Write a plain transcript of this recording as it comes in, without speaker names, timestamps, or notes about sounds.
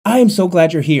I am so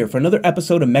glad you're here for another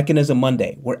episode of Mechanism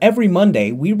Monday, where every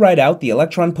Monday we write out the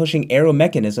electron-pushing arrow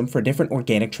mechanism for different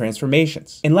organic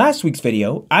transformations. In last week's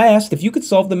video, I asked if you could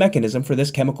solve the mechanism for this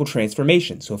chemical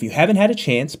transformation, so if you haven't had a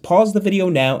chance, pause the video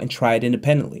now and try it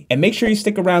independently. And make sure you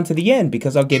stick around to the end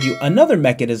because I'll give you another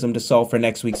mechanism to solve for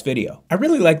next week's video. I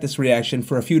really like this reaction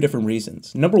for a few different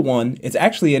reasons. Number one, it's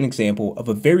actually an example of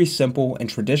a very simple and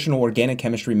traditional organic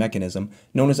chemistry mechanism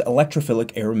known as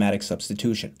electrophilic aromatic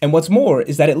substitution. And what's more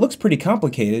is that it looks pretty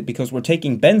complicated because we're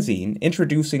taking benzene,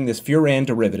 introducing this furan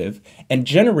derivative, and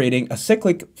generating a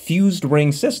cyclic fused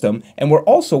ring system, and we're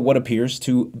also what appears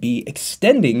to be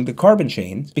extending the carbon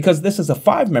chains because this is a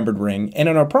 5-membered ring, and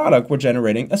in our product we're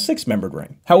generating a 6-membered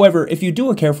ring. However, if you do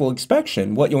a careful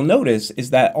inspection, what you'll notice is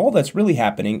that all that's really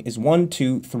happening is 1,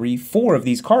 2, 3, 4 of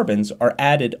these carbons are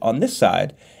added on this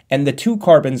side, and the 2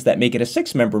 carbons that make it a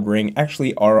 6-membered ring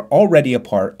actually are already a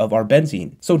part of our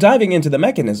benzene. So diving into the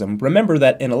mechanism, remember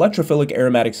that in electrophilic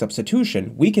aromatic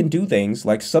substitution, we can do things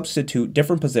like substitute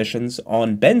different positions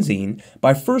on benzene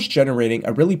by first generating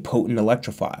a really potent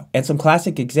electrophile. And some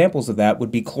classic examples of that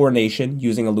would be chlorination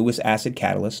using a Lewis acid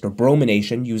catalyst or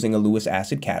bromination using a Lewis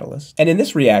acid catalyst. And in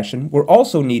this reaction, we're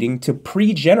also needing to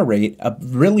pre-generate a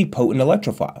really potent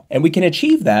electrophile. And we can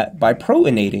achieve that by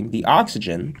protonating the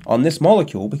oxygen on this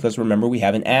molecule because remember we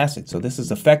have an acid. So this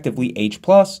is effectively H+,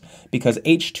 because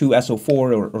H2SO4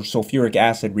 or sulfuric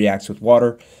acid reacts with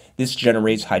water. This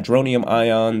generates hydronium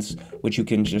ions, which you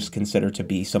can just consider to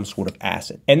be some sort of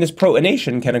acid. And this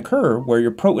protonation can occur where you're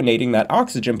protonating that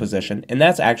oxygen position, and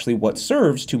that's actually what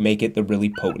serves to make it the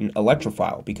really potent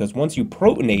electrophile, because once you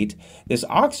protonate this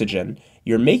oxygen,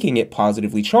 you're making it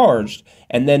positively charged,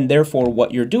 and then therefore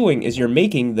what you're doing is you're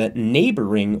making the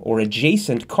neighboring or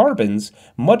adjacent carbons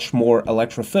much more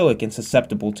electrophilic and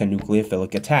susceptible to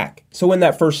nucleophilic attack. So in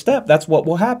that first step, that's what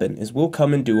will happen, is we'll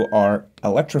come and do our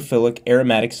electrophilic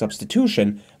aromatic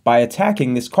substitution by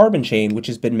attacking this carbon chain, which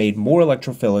has been made more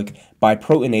electrophilic by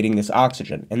protonating this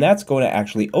oxygen. And that's going to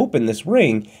actually open this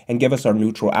ring and give us our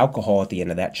neutral alcohol at the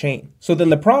end of that chain. So then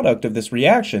the product of this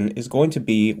reaction is going to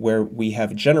be where we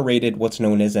have generated what's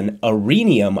known as an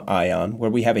arenium ion, where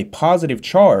we have a positive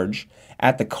charge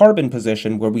at the carbon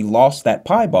position where we lost that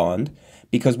pi bond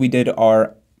because we did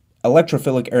our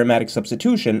electrophilic aromatic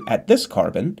substitution at this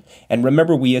carbon. And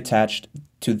remember, we attached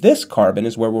to this carbon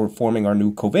is where we're forming our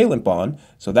new covalent bond.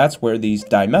 So that's where these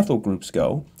dimethyl groups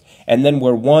go. And then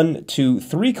we're 1, 2,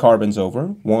 3 carbons over,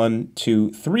 1,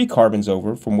 2, 3 carbons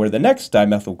over from where the next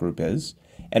dimethyl group is.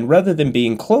 And rather than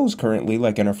being closed currently,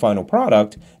 like in our final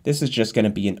product, this is just going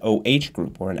to be an OH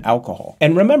group or an alcohol.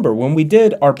 And remember, when we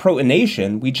did our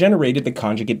protonation, we generated the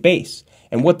conjugate base.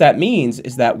 And what that means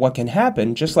is that what can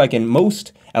happen, just like in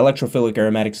most electrophilic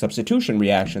aromatic substitution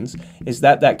reactions, is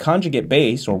that that conjugate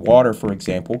base, or water for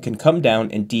example, can come down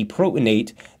and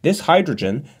deprotonate this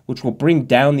hydrogen, which will bring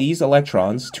down these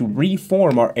electrons to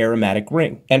reform our aromatic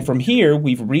ring. And from here,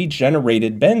 we've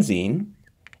regenerated benzene,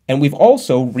 and we've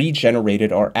also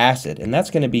regenerated our acid. And that's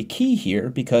going to be key here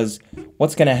because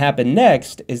what's going to happen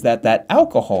next is that that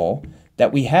alcohol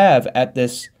that we have at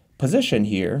this position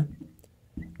here,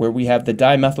 where we have the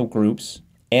dimethyl groups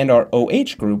and our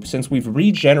OH group, since we've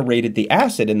regenerated the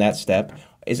acid in that step,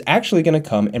 is actually going to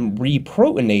come and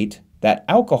reprotonate that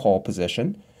alcohol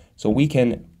position. So we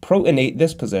can protonate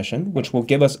this position, which will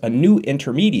give us a new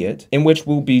intermediate in which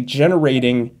we'll be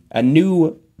generating a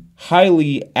new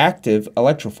highly active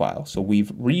electrophile. So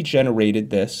we've regenerated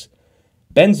this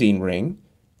benzene ring,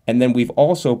 and then we've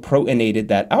also protonated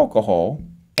that alcohol.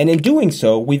 And in doing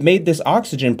so, we've made this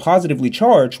oxygen positively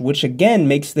charged, which again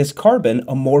makes this carbon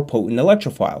a more potent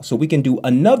electrophile. So we can do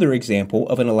another example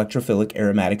of an electrophilic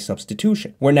aromatic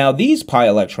substitution, where now these pi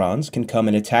electrons can come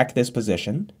and attack this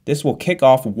position. This will kick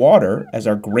off water as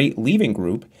our great leaving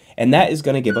group, and that is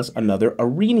going to give us another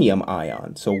arenium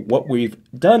ion. So what we've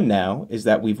done now is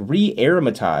that we've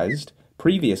re-aromatized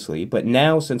previously, but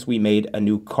now since we made a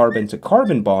new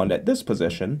carbon-to-carbon bond at this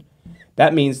position,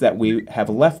 that means that we have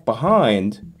left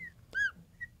behind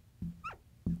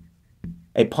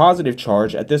a positive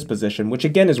charge at this position, which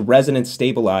again is resonance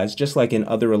stabilized, just like in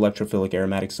other electrophilic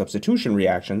aromatic substitution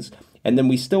reactions. And then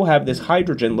we still have this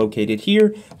hydrogen located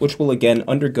here, which will again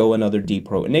undergo another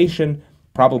deprotonation,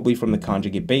 probably from the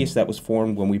conjugate base that was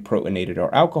formed when we protonated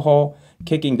our alcohol,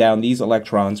 kicking down these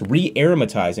electrons,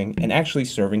 re-aromatizing, and actually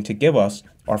serving to give us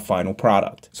our final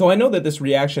product. So I know that this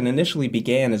reaction initially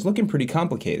began as looking pretty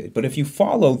complicated, but if you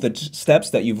follow the steps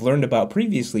that you've learned about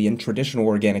previously in traditional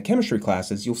organic chemistry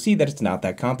classes, you'll see that it's not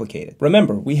that complicated.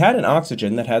 Remember, we had an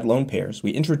oxygen that had lone pairs,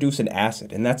 we introduced an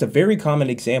acid, and that's a very common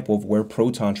example of where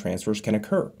proton transfers can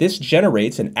occur. This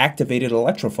generates an activated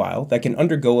electrophile that can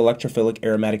undergo electrophilic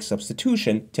aromatic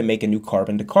substitution to make a new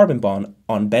carbon-to-carbon bond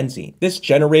on benzene. This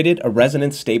generated a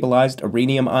resonance-stabilized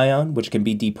rhenium ion, which can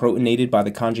be deprotonated by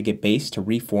the conjugate base to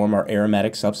reform our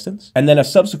aromatic substance. And then a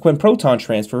subsequent proton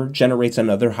transfer generates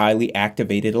another highly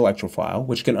activated electrophile,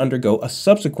 which can undergo a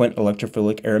subsequent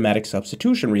electrophilic aromatic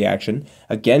substitution reaction,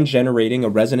 again generating a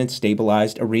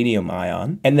resonance-stabilized rhenium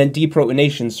ion, and then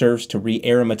deprotonation serves to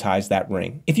re-aromatize that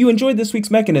ring. If you enjoyed this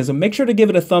week's mechanism, make sure to give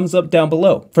it a thumbs up down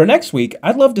below. For next week,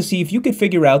 I'd love to see if you could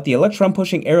figure out the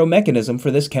electron-pushing arrow mechanism for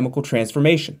this chemical transformation.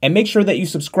 And make sure that you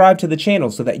subscribe to the channel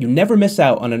so that you never miss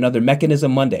out on another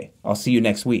Mechanism Monday. I'll see you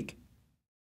next week.